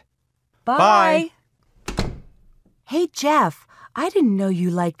out. Bye. Hey, Jeff, I didn't know you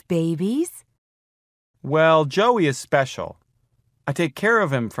liked babies. Well, Joey is special. I take care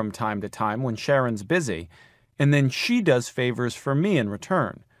of him from time to time when Sharon's busy, and then she does favors for me in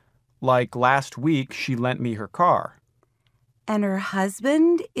return. Like last week, she lent me her car. And her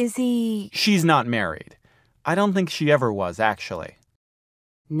husband, is he... She's not married. I don't think she ever was, actually.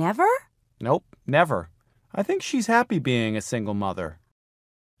 Never? Nope, never. I think she's happy being a single mother.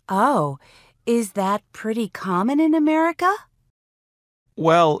 Oh, is that pretty common in America?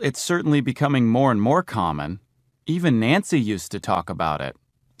 Well, it's certainly becoming more and more common. Even Nancy used to talk about it.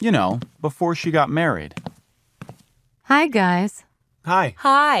 You know, before she got married. Hi, guys. Hi.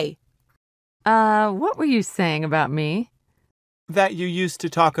 Hi. What were you saying about me? That you used to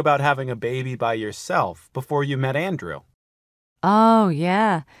talk about having a baby by yourself before you met Andrew. Oh,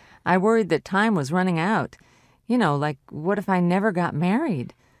 yeah. I worried that time was running out. You know, like, what if I never got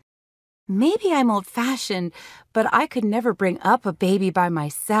married? Maybe I'm old-fashioned, but I could never bring up a baby by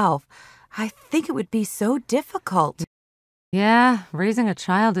myself. I think it would be so difficult. Yeah, raising a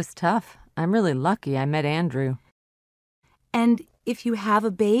child is tough. I'm really lucky I met Andrew. And if you have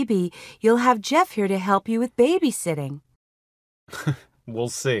a baby, you'll have Jeff here to help you with babysitting. We'll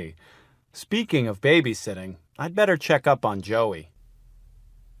see. Speaking of babysitting, I'd better check up on Joey.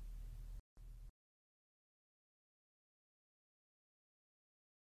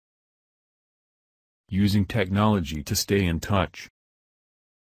 Using technology to stay in touch.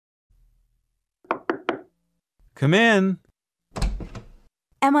 Come in.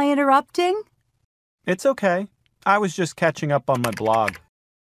 Am I interrupting? It's okay. I was just catching up on my blog.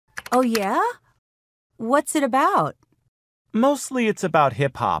 Oh, yeah? What's it about? Mostly it's about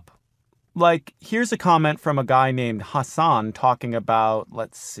hip hop. Like, here's a comment from a guy named Hassan talking about,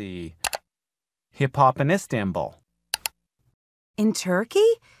 let's see, hip hop in Istanbul. In Turkey?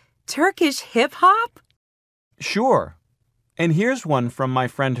 Turkish hip hop? Sure. And here's one from my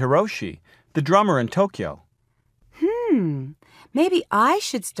friend Hiroshi, the drummer in Tokyo. Maybe I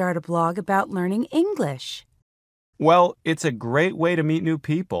should start a blog about learning English. Well, it's a great way to meet new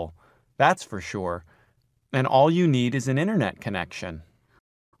people, that's for sure. And all you need is an internet connection.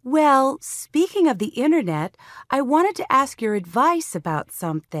 Well, speaking of the internet, I wanted to ask your advice about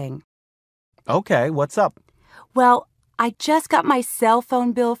something. Okay, what's up? Well, I just got my cell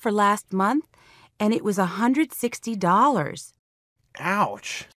phone bill for last month, and it was $160.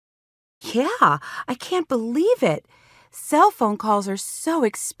 Ouch. Yeah, I can't believe it. Cell phone calls are so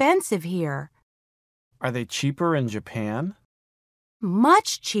expensive here. Are they cheaper in Japan?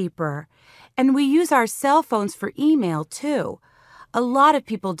 Much cheaper. And we use our cell phones for email, too. A lot of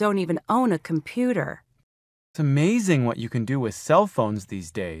people don't even own a computer. It's amazing what you can do with cell phones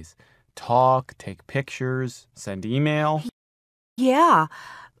these days. Talk, take pictures, send email. Yeah.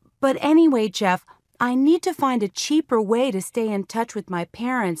 But anyway, Jeff, I need to find a cheaper way to stay in touch with my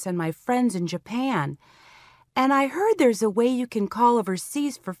parents and my friends in Japan. And I heard there's a way you can call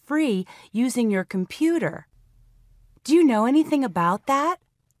overseas for free using your computer. Do you know anything about that?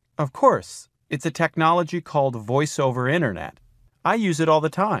 Of course. It's a technology called Voice over Internet. I use it all the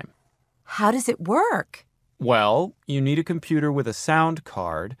time. How does it work? Well, you need a computer with a sound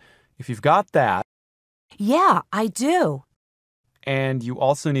card. If you've got that... Yeah, I do. And you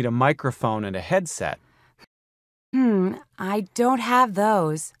also need a microphone and a headset. I don't have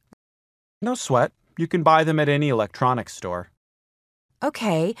those. No sweat. You can buy them at any electronics store.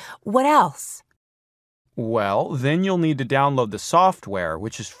 Okay, what else? Well, then you'll need to download the software,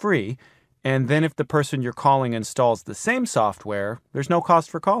 which is free, and then if the person you're calling installs the same software, there's no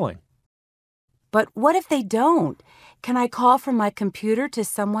cost for calling. But what if they don't? Can I call from my computer to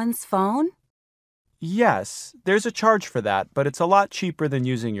someone's phone? Yes, there's a charge for that, but it's a lot cheaper than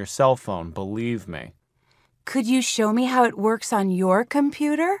using your cell phone, believe me. Could you show me how it works on your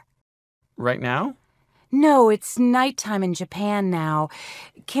computer? Right now? No, it's nighttime in Japan now.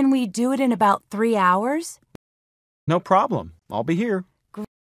 Can we do it in about 3 hours? No problem. I'll be here.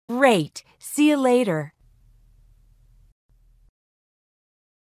 Great. See you later.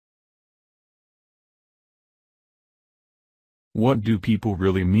 What do people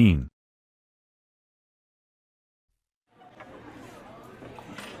really mean?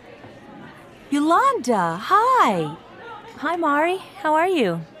 Yolanda, hi. Hi, Mari. How are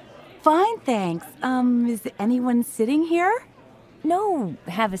you? Fine, thanks. Is anyone sitting here? No,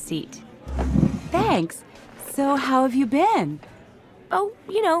 have a seat. Thanks. So how have you been? Oh,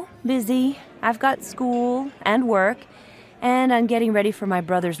 busy. I've got school and work, and I'm getting ready for my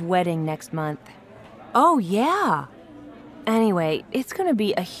brother's wedding next month. Oh, yeah. Anyway, it's gonna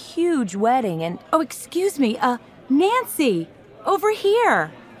be a huge wedding and... Oh, excuse me, Nancy, over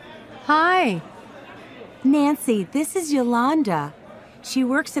here. Hi. Nancy, this is Yolanda. She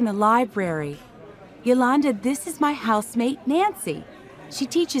works in the library. Yolanda, this is my housemate, Nancy. She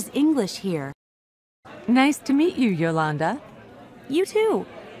teaches English here. Nice to meet you, Yolanda. You too.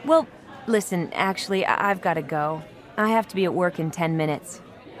 Well, listen, actually, I've got to go. I have to be at work in 10 minutes.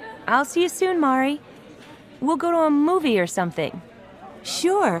 I'll see you soon, Mari. We'll go to a movie or something.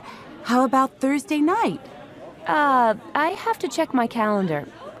 Sure. How about Thursday night? I have to check my calendar.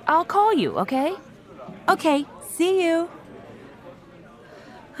 I'll call you, okay? Okay, see you.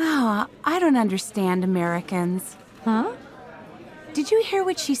 Oh, I don't understand Americans. Huh? Did you hear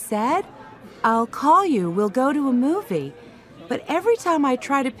what she said? I'll call you, we'll go to a movie. But every time I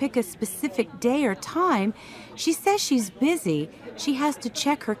try to pick a specific day or time, she says she's busy, she has to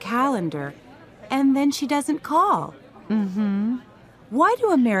check her calendar, and then she doesn't call. Why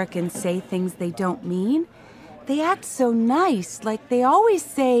do Americans say things they don't mean? They act so nice, like they always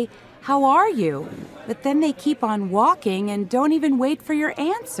say, "How are you?" But then they keep on walking and don't even wait for your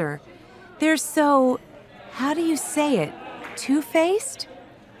answer. They're so, how do you say it, two-faced?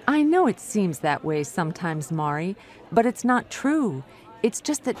 I know it seems that way sometimes, Mari, but it's not true. It's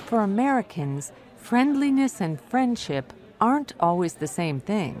just that for Americans, friendliness and friendship aren't always the same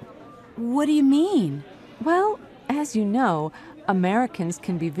thing. What do you mean? Well, as you know, Americans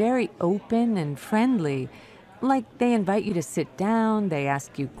can be very open and friendly. Like, they invite you to sit down, they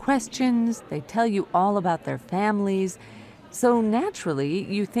ask you questions, they tell you all about their families. So naturally,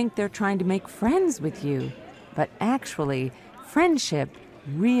 you think they're trying to make friends with you. But actually, friendship,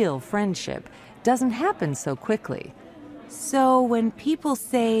 real friendship, doesn't happen so quickly. So when people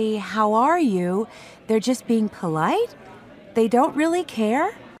say, "How are you?" they're just being polite? They don't really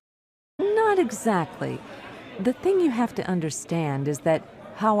care? Not exactly. The thing you have to understand is that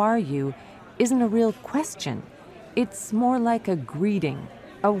 "how are you" isn't a real question. It's more like a greeting,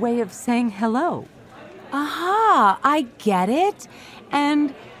 a way of saying hello. Aha, I get it.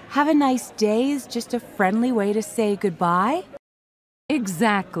 And "have a nice day" is just a friendly way to say goodbye?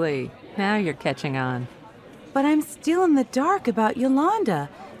 Exactly. Now you're catching on. But I'm still in the dark about Yolanda.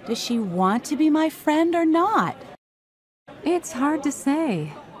 Does she want to be my friend or not? It's hard to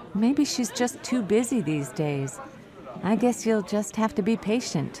say. Maybe she's just too busy these days. I guess you'll just have to be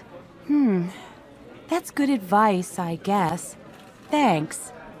patient. That's good advice, I guess.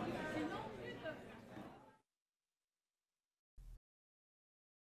 Thanks.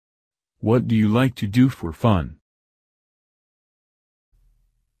 What do you like to do for fun?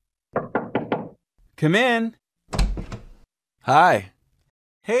 Come in. Hi.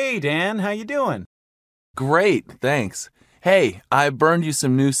 Hey, Dan, how you doing? Great, thanks. Hey, I burned you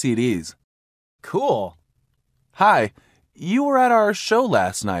some new CDs. Cool. Hi, you were at our show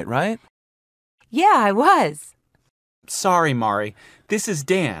last night, right? Yeah, I was. Sorry, Mari. This is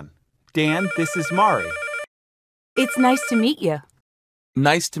Dan. Dan, this is Mari. It's nice to meet you.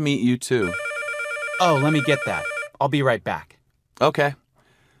 Nice to meet you, too. Oh, let me get that. I'll be right back. Okay.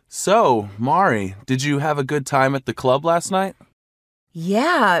 So, Mari, did you have a good time at the club last night?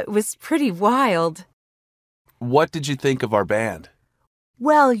 Yeah, it was pretty wild. What did you think of our band?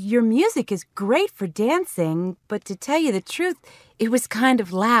 Well, your music is great for dancing, but to tell you the truth, it was kind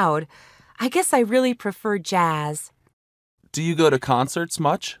of loud. I guess I really prefer jazz. Do you go to concerts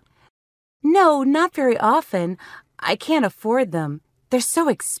much? No, not very often. I can't afford them. They're so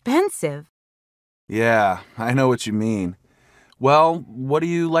expensive. Yeah, I know what you mean. Well, what do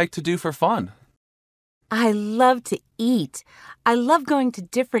you like to do for fun? I love to eat. I love going to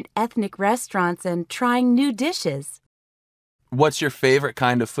different ethnic restaurants and trying new dishes. What's your favorite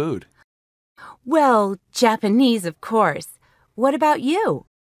kind of food? Well, Japanese, of course. What about you?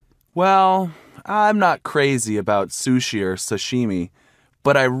 Well, I'm not crazy about sushi or sashimi,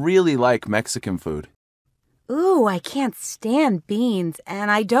 but I really like Mexican food. Ooh, I can't stand beans,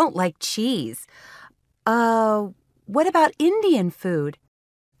 and I don't like cheese. What about Indian food?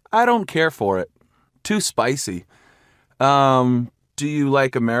 I don't care for it. Too spicy. Do you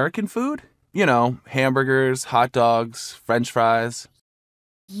like American food? You know, hamburgers, hot dogs, French fries.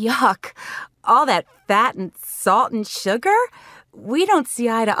 Yuck. All that fat and salt and sugar? We don't see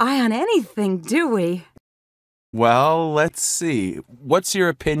eye to eye on anything, do we? Well, let's see. What's your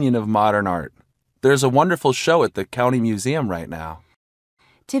opinion of modern art? There's a wonderful show at the County Museum right now.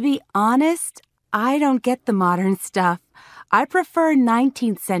 To be honest, I don't get the modern stuff. I prefer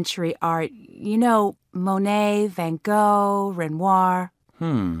 19th century art. You know, Monet, Van Gogh, Renoir.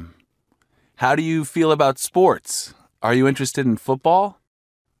 How do you feel about sports? Are you interested in football?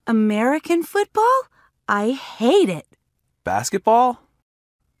 American football? I hate it. Basketball?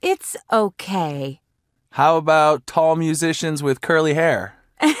 It's okay. How about tall musicians with curly hair?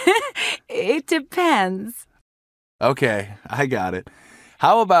 It depends. Okay, I got it.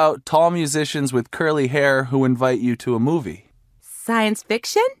 How about tall musicians with curly hair who invite you to a movie? Science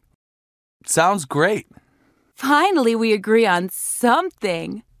fiction? Sounds great. Finally, we agree on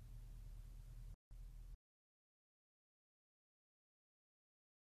something.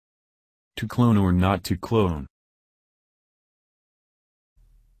 To clone or not to clone?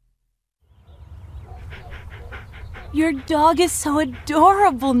 Your dog is so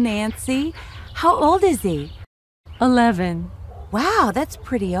adorable, Nancy. How old is he? 11. Wow, that's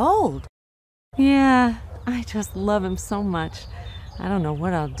pretty old. Yeah, I just love him so much. I don't know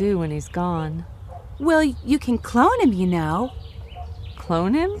what I'll do when he's gone. Well, you can clone him, you know.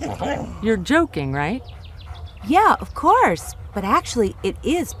 Clone him? You're joking, right? Yeah, of course. But actually, it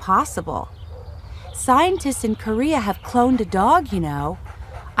is possible. Scientists in Korea have cloned a dog, you know.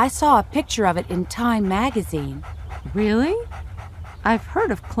 I saw a picture of it in Time magazine. Really? I've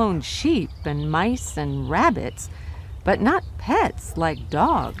heard of cloned sheep and mice and rabbits, but not pets like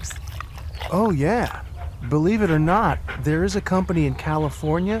dogs. Oh, yeah. Believe it or not, there is a company in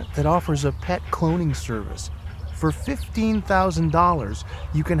California that offers a pet cloning service. For $15,000,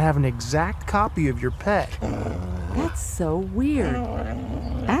 you can have an exact copy of your pet. That's so weird.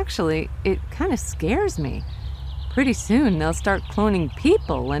 Actually, it kind of scares me. Pretty soon they'll start cloning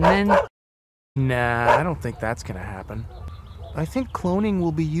people and then... Nah, I don't think that's gonna happen. I think cloning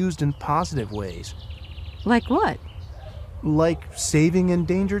will be used in positive ways. Like what? Like saving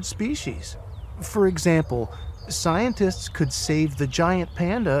endangered species. For example, scientists could save the giant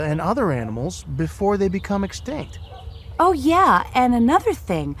panda and other animals before they become extinct. Oh, yeah, and another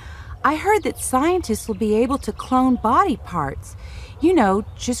thing. I heard that scientists will be able to clone body parts. You know,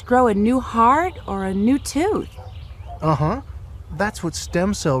 just grow a new heart or a new tooth. Uh-huh. That's what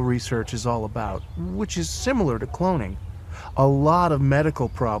stem cell research is all about, which is similar to cloning. A lot of medical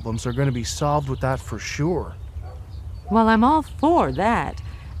problems are going to be solved with that for sure. Well, I'm all for that,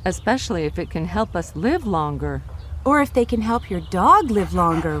 especially if it can help us live longer. Or if they can help your dog live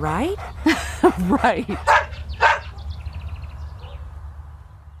longer, right? Right.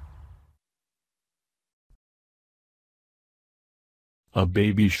 A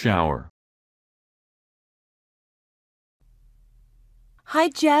baby shower. Hi,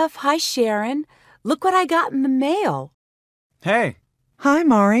 Jeff. Hi, Sharon. Look what I got in the mail. Hey, Hi,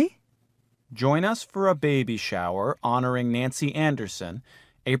 Mari. join us for a baby shower honoring Nancy Anderson,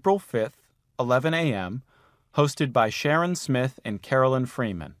 April 5th, 11 a.m., hosted by Sharon Smith and Carolyn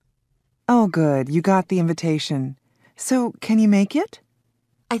Freeman. Oh, good. You got the invitation. So, can you make it?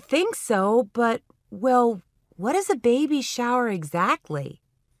 I think so, but, well, what is a baby shower exactly?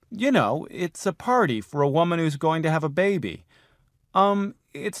 You know, it's a party for a woman who's going to have a baby.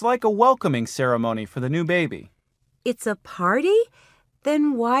 It's like a welcoming ceremony for the new baby. It's a party?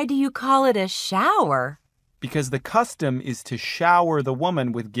 Then why do you call it a shower? Because the custom is to shower the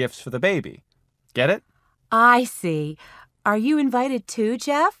woman with gifts for the baby. Get it? I see. Are you invited too,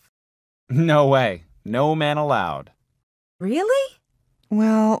 Jeff? No way. No man allowed. Really?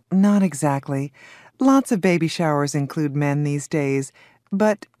 Well, not exactly. Lots of baby showers include men these days,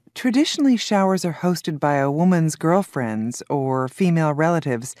 but traditionally showers are hosted by a woman's girlfriends or female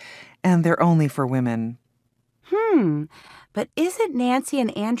relatives, and they're only for women. But isn't Nancy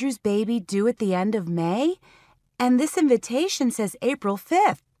and Andrew's baby due at the end of May? And this invitation says April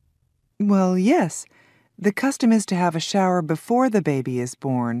 5th. Well, yes. The custom is to have a shower before the baby is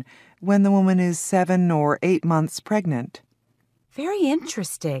born, when the woman is 7 or 8 months pregnant. Very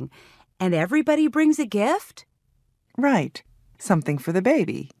interesting. And everybody brings a gift? Right. Something for the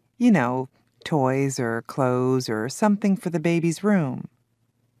baby. You know, toys or clothes or something for the baby's room.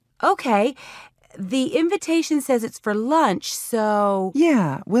 Okay. The invitation says it's for lunch, so...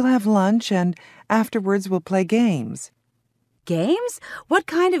 Yeah, we'll have lunch and afterwards we'll play games. Games? What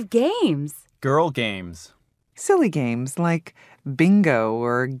kind of games? Girl games. Silly games like bingo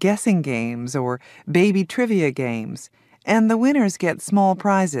or guessing games or baby trivia games. And the winners get small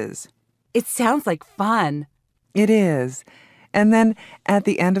prizes. It sounds like fun. It is. And then at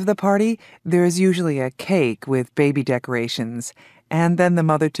the end of the party, there's usually a cake with baby decorations. And then the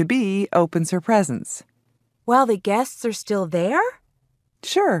mother-to-be opens her presents. While the guests are still there?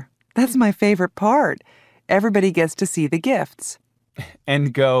 Sure. That's my favorite part. Everybody gets to see the gifts.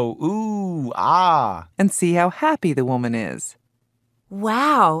 And go, ooh, ah. And see how happy the woman is.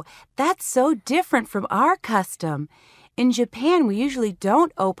 Wow, that's so different from our custom. In Japan, we usually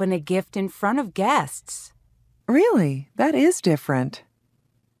don't open a gift in front of guests. Really? That is different.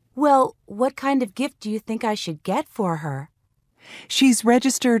 Well, what kind of gift do you think I should get for her? She's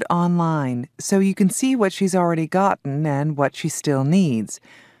registered online, so you can see what she's already gotten and what she still needs.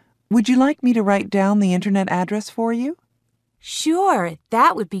 Would you like me to write down the internet address for you? Sure,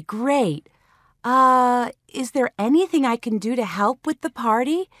 that would be great. Is there anything I can do to help with the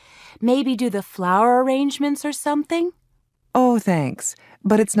party? Maybe do the flower arrangements or something? Oh, thanks,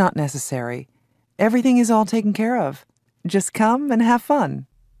 but it's not necessary. Everything is all taken care of. Just come and have fun.